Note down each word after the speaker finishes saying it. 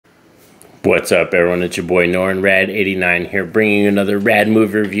What's up, everyone? It's your boy Norn Radd89 here, bringing you another Radd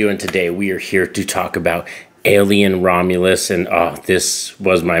movie review. And today we are here to talk about Alien Romulus. And this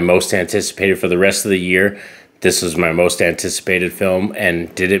was my most anticipated for the rest of the year. This was my most anticipated film,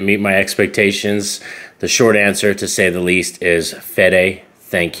 and did it meet my expectations? The short answer, to say the least, is Fede.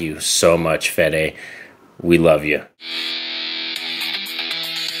 Thank you so much, Fede. We love you.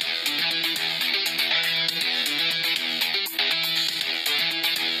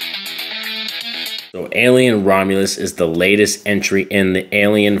 So Alien Romulus is the latest entry in the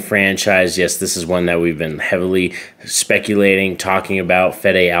Alien franchise. Yes, this is one that we've been heavily speculating, talking about.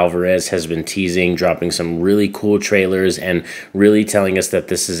 Fede Alavarez has been teasing, dropping some really cool trailers, and really telling us that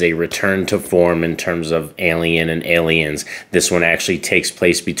this is a return to form in terms of Alien and Aliens. This one actually takes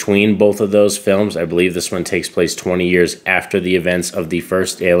place between both of those films. I believe this one takes place 20 years after the events of the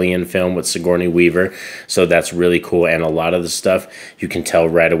first Alien film with Sigourney Weaver. So that's really cool, and a lot of the stuff you can tell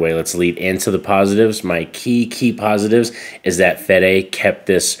right away. Let's lead into the positives. My key positives is that Fede kept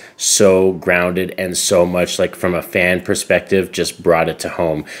this so grounded and so much, like, from a fan perspective, just brought it to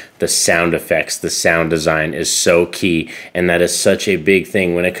home. The sound effects, the sound design is so key, and that is such a big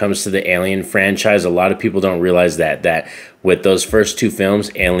thing when it comes to the Alien franchise. A lot of people don't realize that with those first two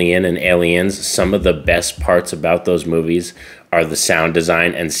films, Alien and Aliens, some of the best parts about those movies are the sound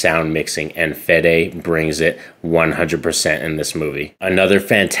design and sound mixing, and Fede brings it 100% in this movie. Another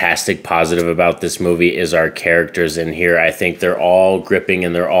fantastic positive about this movie is our characters in here. I think they're all gripping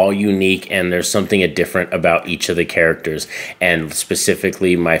and they're all unique, and there's something different about each of the characters. And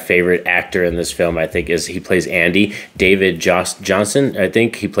specifically, my favorite actor in this film, I think, is he plays Andy. David Johnson, I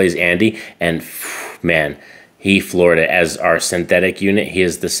think he plays Andy, and man, he floored it as our synthetic unit. He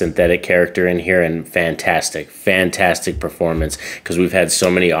is the synthetic character in here, and fantastic performance, because we've had so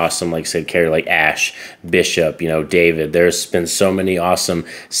many awesome, like I said, characters like Ash, Bishop, David. There's been so many awesome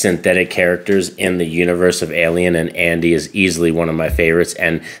synthetic characters in the universe of Alien, and Andy is easily one of my favorites.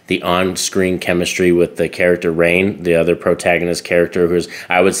 And the on-screen chemistry with the character Rain, the other protagonist character, who's,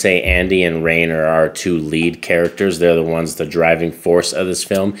 I would say Andy and Rain are our two lead characters. They're the ones, the driving force of this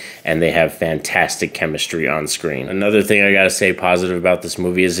film, and they have fantastic chemistry on screen. Another thing I gotta say positive about this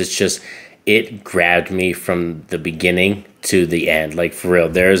movie is it grabbed me from the beginning to the end. Like, for real,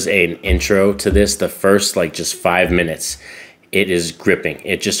 there's an intro to this, the first just 5 minutes. It is gripping.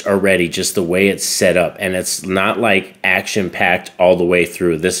 It just the way it's set up, and it's not like action packed all the way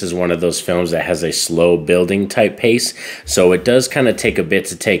through. This is one of those films that has a slow building type pace, so it does kind of take a bit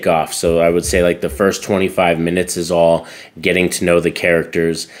to take off. So I would say the first 25 minutes is all getting to know the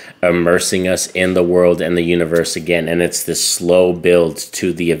characters, immersing us in the world and the universe again, and it's this slow build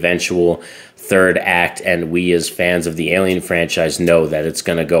to the eventual third act, and we as fans of the Alien franchise know that it's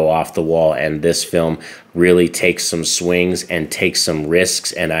going to go off the wall, and this film really takes some swings and takes some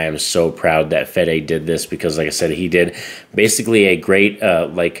risks, and I am so proud that Fede did this, because like I said, he did basically a great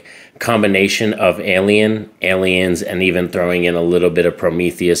combination of Aliens, and even throwing in a little bit of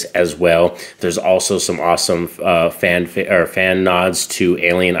Prometheus as well. There's also some awesome fan nods to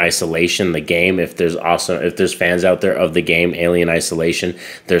Alien Isolation, the game. If there's fans out there of the game Alien Isolation,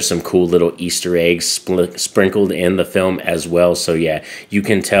 there's some cool little Easter eggs sprinkled in the film as well. So yeah, you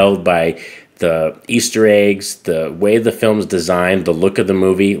can tell by the Easter eggs, the way the film's designed, the look of the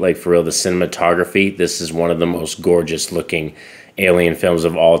movie, like, for real, the cinematography. This is one of the most gorgeous looking Alien films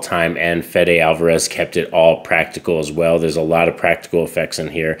of all time, and Fede Alavarez kept it all practical as well. There's a lot of practical effects in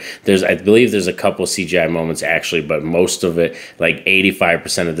here. I believe there's a couple CGI moments actually, but most of it, like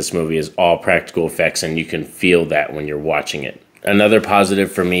 85% of this movie, is all practical effects, and you can feel that when you're watching it. Another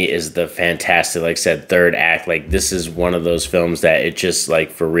positive for me is the fantastic, like I said, third act. Like, this is one of those films that it just,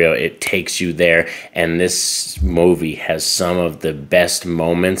 for real, it takes you there. And this movie has some of the best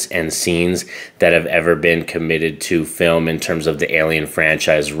moments and scenes that have ever been committed to film in terms of the Alien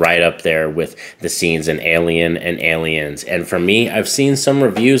franchise, right up there with the scenes in Alien and Aliens. And for me, I've seen some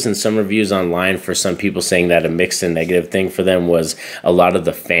reviews online for some people saying that a mixed and negative thing for them was a lot of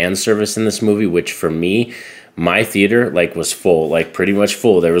the fan service in this movie, which for me, my theater was full, pretty much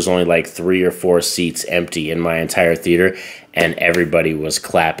full. There was only 3 or 4 seats empty in my entire theater, and everybody was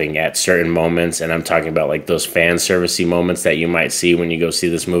clapping at certain moments. And I'm talking about those fan servicey moments that you might see when you go see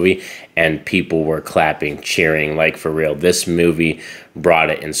this movie, and people were clapping, cheering, for real. This movie brought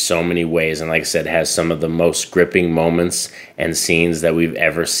it in so many ways, and like I said, has some of the most gripping moments and scenes that we've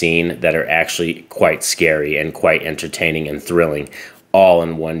ever seen that are actually quite scary and quite entertaining and thrilling. all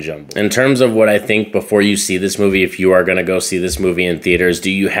in one jumble. In terms of what I think before you see this movie, if you are going to go see this movie in theaters, do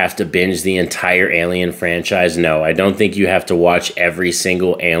you have to binge the entire Alien franchise? No, I don't think you have to watch every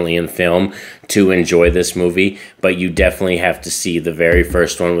single Alien film to enjoy this movie, but you definitely have to see the very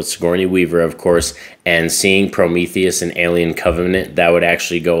first one with Sigourney Weaver, of course, and seeing Prometheus and Alien Covenant. That would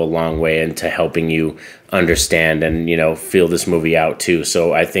actually go a long way into helping you understand and, you know, feel this movie out too.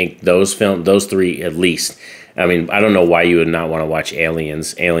 So I think those three at least. I mean, I don't know why you would not want to watch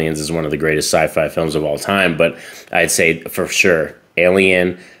Aliens. Aliens is one of the greatest sci-fi films of all time, but I'd say for sure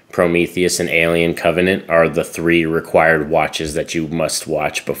Alien, Prometheus, and Alien Covenant are the three required watches that you must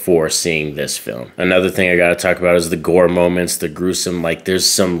watch before seeing this film. Another thing I gotta talk about is the gore moments, the gruesome, like there's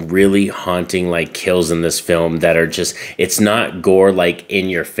some really haunting like kills in this film that are just, it's not gore like in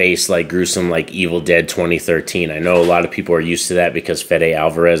your face, like gruesome like Evil Dead 2013. I know a lot of people are used to that because Fede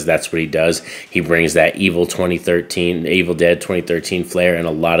Alavarez, that's what he does. He brings that Evil Dead 2013 flair and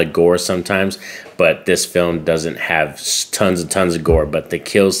a lot of gore sometimes. But this film doesn't have tons and tons of gore, but the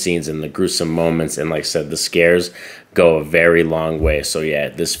kill scenes and the gruesome moments and, like I said, the scares go a very long way. So yeah,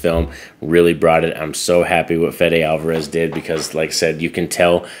 this film really brought it. I'm so happy what Fede Alavarez did because, like I said, you can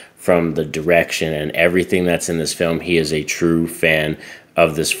tell from the direction and everything that's in this film, he is a true fan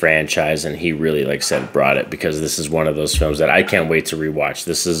of this franchise, and he really, like I said, brought it, because this is one of those films that I can't wait to rewatch.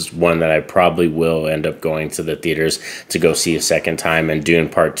 This is one that I probably will end up going to the theaters to go see a second time. And Dune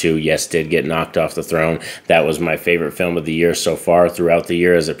Part 2, yes, did get knocked off the throne. That was my favorite film of the year so far throughout the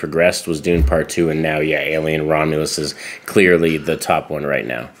year as it progressed, was Dune Part 2, and now, yeah, Alien Romulus is clearly the top one right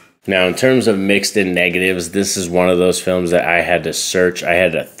now. Now, in terms of mixed in negatives, this is one of those films that I had to search. I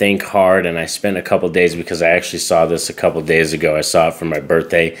had to think hard, and I spent a couple days because I actually saw this a couple days ago. I saw it for my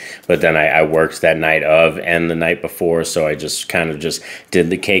birthday, but then I worked that night of and the night before, so I just kind of just did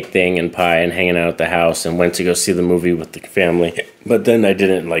the cake thing and pie and hanging out at the house and went to go see the movie with the family. But then I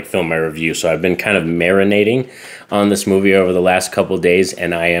didn't like film my review, so I've been kind of marinating on this movie over the last couple days,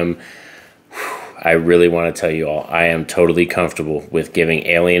 and I really want to tell you all, I am totally comfortable with giving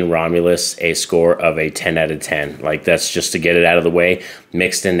Alien Romulus a score of a 10 out of 10. Like, that's just to get it out of the way.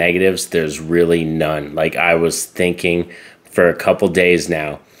 Mixed in negatives, there's really none. Like, I was thinking for a couple days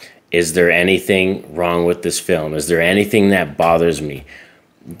now, is there anything wrong with this film? Is there anything that bothers me?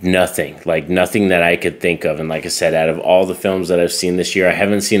 Nothing. Like, nothing that I could think of. And like I said, out of all the films that I've seen this year, I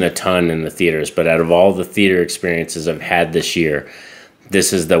haven't seen a ton in the theaters, but out of all the theater experiences I've had this year,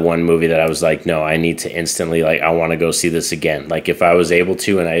 this is the one movie that I was like, no, I need to instantly, like, I want to go see this again. Like, if I was able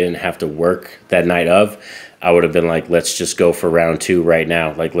to and I didn't have to work that night of, I would have been like, let's just go for round 2 right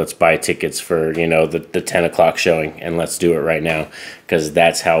now. Like, let's buy tickets for, you know, the 10 o'clock showing, and let's do it right now, because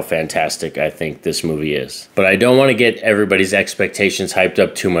that's how fantastic I think this movie is. But I don't want to get everybody's expectations hyped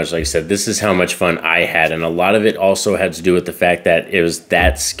up too much. Like I said, this is how much fun I had, and a lot of it also had to do with the fact that it was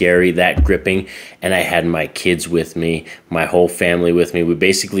that scary, that gripping, and I had my kids with me, my whole family with me. We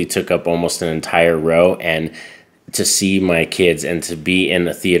basically took up almost an entire row, and to see my kids and to be in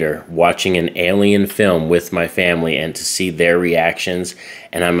the theater watching an alien film with my family and to see their reactions,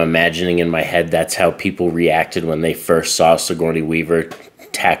 and I'm imagining in my head that's how people reacted when they first saw Sigourney Weaver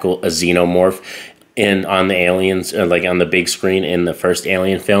tackle a xenomorph on the Aliens, like on the big screen in the first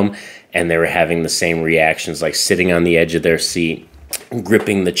Alien film, and they were having the same reactions, like sitting on the edge of their seat,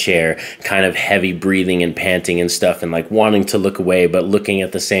 gripping the chair, kind of heavy breathing and panting and stuff, and like wanting to look away but looking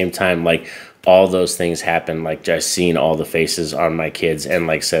at the same time. Like, all those things happen. Like, just seeing all the faces on my kids, and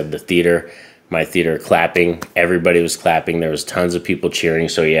like I said, the theater, my theater clapping, everybody was clapping, there was tons of people cheering.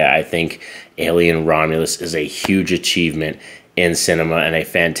 So yeah, I think Alien Romulus is a huge achievement in cinema and a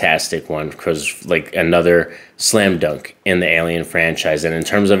fantastic one, because like another slam dunk in the Alien franchise. And in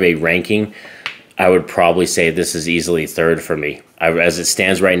terms of a ranking, I would probably say this is easily third for me. As it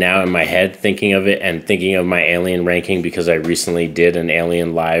stands right now in my head, thinking of it and thinking of my Alien ranking, because I recently did an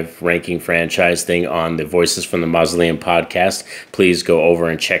Alien live ranking franchise thing on the Voices from the Mausoleum podcast. Please go over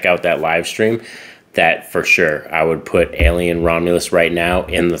and check out that live stream. That for sure, I would put Alien Romulus right now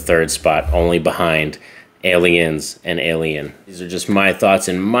in the third spot, only behind Aliens and Alien. These are just my thoughts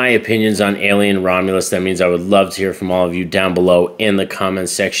and my opinions on Alien Romulus. That means I would love to hear from all of you down below in the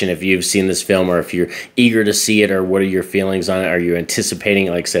comments section if you've seen this film, or if you're eager to see it, or what are your feelings on it. Are you anticipating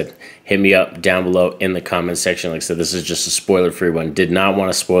it? Like I said, hit me up down below in the comments section. Like I said, this is just a spoiler-free one. Did not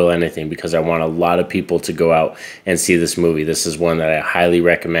want to spoil anything because I want a lot of people to go out and see this movie. This is one that I highly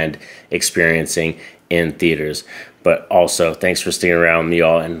recommend experiencing in theaters. But also, thanks for sticking around with me,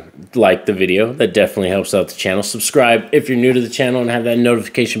 y'all, and like the video. That definitely helps out the channel. Subscribe if you're new to the channel, and have that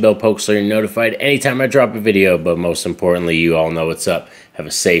notification bell poked so you're notified anytime I drop a video. But most importantly, you all know what's up. Have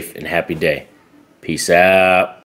a safe and happy day. Peace out.